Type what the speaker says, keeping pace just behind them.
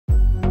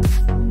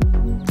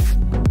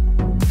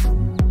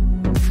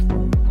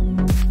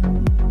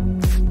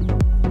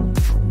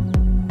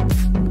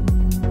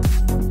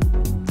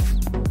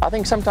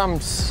think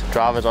sometimes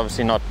driver's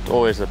obviously not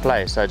always the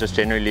play, so just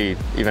generally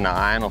even an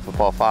iron off a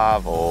par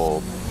 5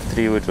 or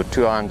 3 woods or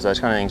 2 irons,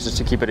 those kind of things, just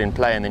to keep it in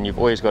play, and then you've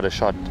always got a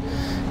shot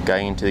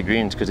going into the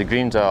greens, because the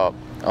greens are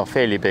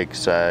fairly big,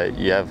 so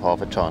you have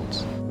half a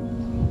chance.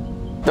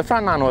 The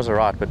front nine was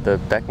alright, but the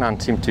back nine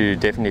seemed to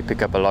definitely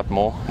pick up a lot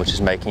more, which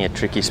is making it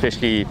tricky,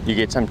 especially you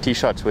get some tee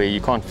shots where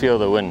you can't feel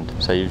the wind,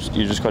 so you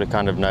just got to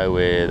kind of know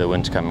where the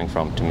wind's coming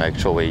from to make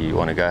sure where you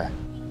want to go.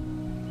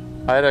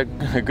 I had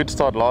a good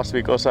start last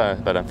week also,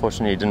 but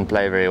unfortunately didn't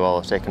play very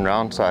well second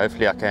round, so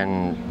hopefully I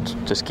can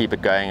just keep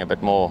it going a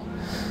bit more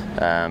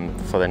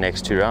for the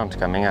next 2 rounds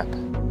coming up.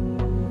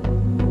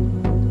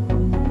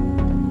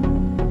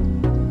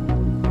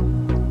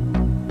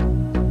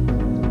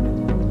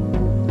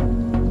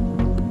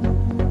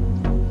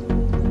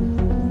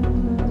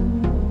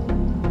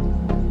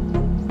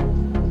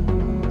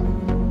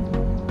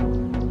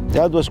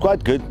 Yeah, it was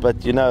quite good,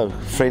 but you know,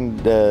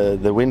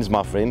 the wind's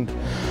my friend.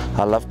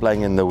 I love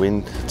playing in the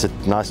wind. It's a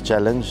nice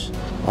challenge.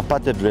 I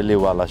putted really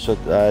well. I shot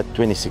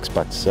 26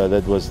 putts, so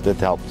that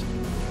helped.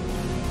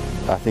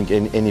 I think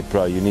any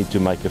pro, you need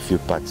to make a few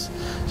putts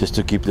just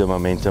to keep the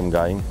momentum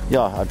going.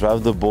 Yeah, I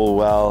drove the ball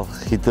well,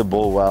 hit the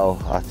ball well.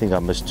 I think I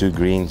missed 2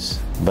 greens,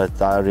 but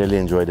I really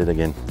enjoyed it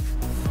again.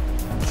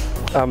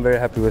 I'm very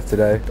happy with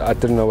today. I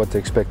didn't know what to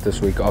expect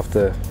this week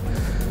after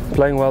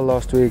playing well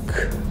last week.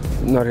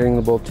 Not hitting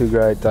the ball too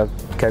great. I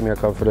came here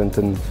confident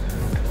and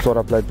thought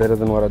I played better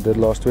than what I did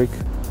last week.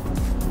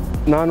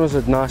 9 was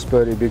a nice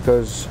birdie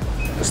because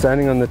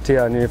standing on the tee,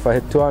 I knew if I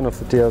hit 2 iron off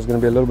the tee, I was going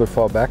to be a little bit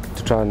far back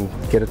to try and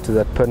get it to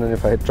that pin, and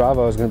if I hit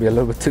driver, I was going to be a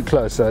little bit too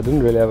close, so I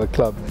didn't really have a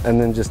club.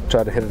 And then just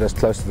try to hit it as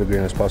close to the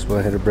green as possible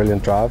and hit a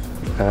brilliant drive.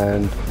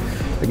 And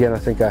again, I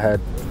think I had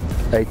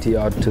 80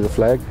 odd to the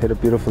flag, hit a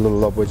beautiful little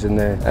lob wedge in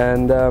there,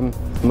 and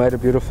made a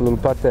beautiful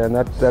little putt there, and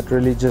that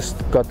really just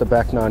got the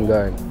back 9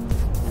 going.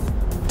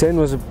 10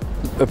 was a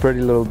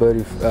pretty little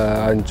birdie.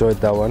 I enjoyed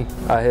that one.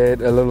 I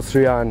had a little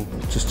 3 iron,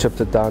 just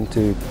chipped it down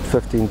to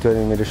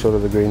 15-20 meters short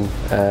of the green,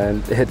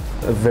 and hit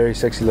a very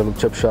sexy little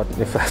chip shot,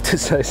 if I have to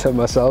say so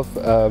myself.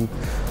 I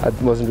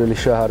wasn't really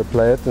sure how to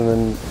play it, and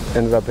then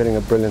ended up hitting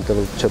a brilliant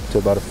little chip to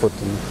about a foot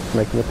and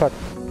making a putt.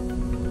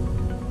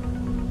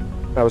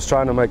 I was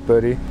trying to make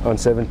birdie on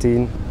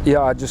 17.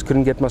 Yeah, I just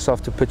couldn't get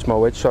myself to pitch my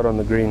wedge shot on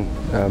the green.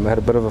 I had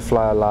a bit of a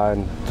flyer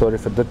line, thought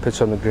if it did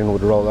pitch on the green it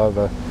would roll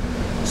over.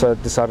 So I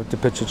decided to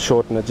pitch it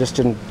short, and it just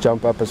didn't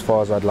jump up as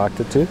far as I'd liked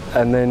it to.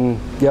 And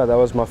then, yeah, that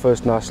was my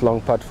first nice long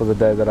putt for the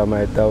day that I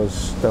made. That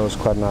was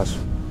quite nice.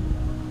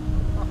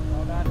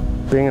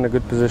 Being in a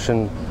good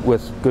position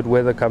with good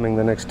weather coming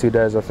the next 2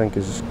 days, I think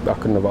I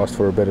couldn't have asked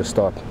for a better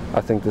start.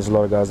 I think there's a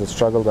lot of guys that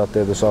struggled out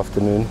there this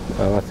afternoon.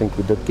 I think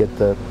we did get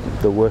the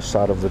worst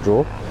side of the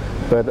draw,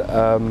 but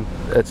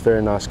it's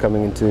very nice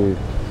coming into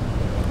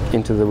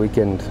the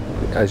weekend,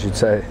 as you'd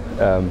say,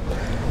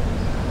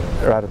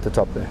 right at the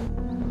top there.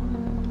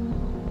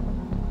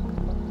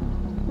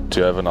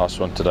 To have a nice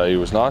one today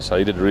was nice.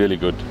 He did really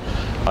good.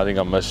 I think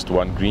I missed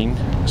 1 green,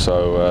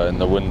 so in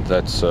the wind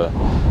that's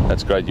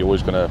great. You're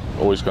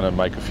always gonna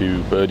make a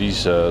few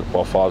birdies,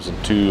 par 5s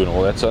and 2 and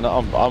all that. So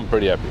no, I'm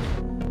pretty happy.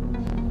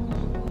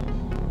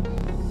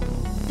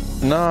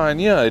 9,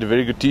 yeah, I had a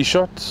very good tee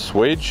shot,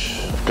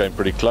 wedge, came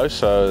pretty close.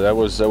 So that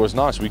was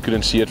nice. We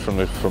couldn't see it from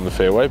the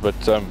fairway,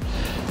 but you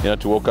know,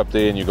 to walk up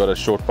there and you got a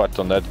short putt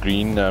on that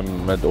green,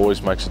 it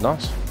always makes it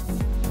nice.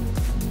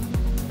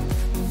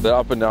 The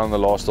up and down the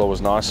last hole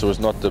was nice. It was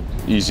not the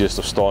easiest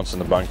of starts in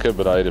the bunker,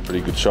 but I had a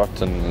pretty good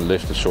shot and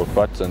left a short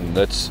putt, and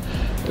that's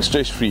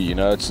stress-free. You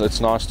know, it's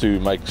nice to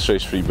make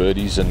stress-free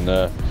birdies, and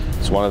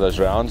it's one of those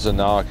rounds. And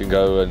now I can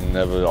go and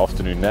have an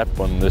afternoon nap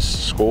on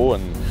this score,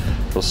 and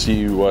we'll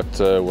see what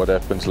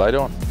happens later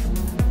on.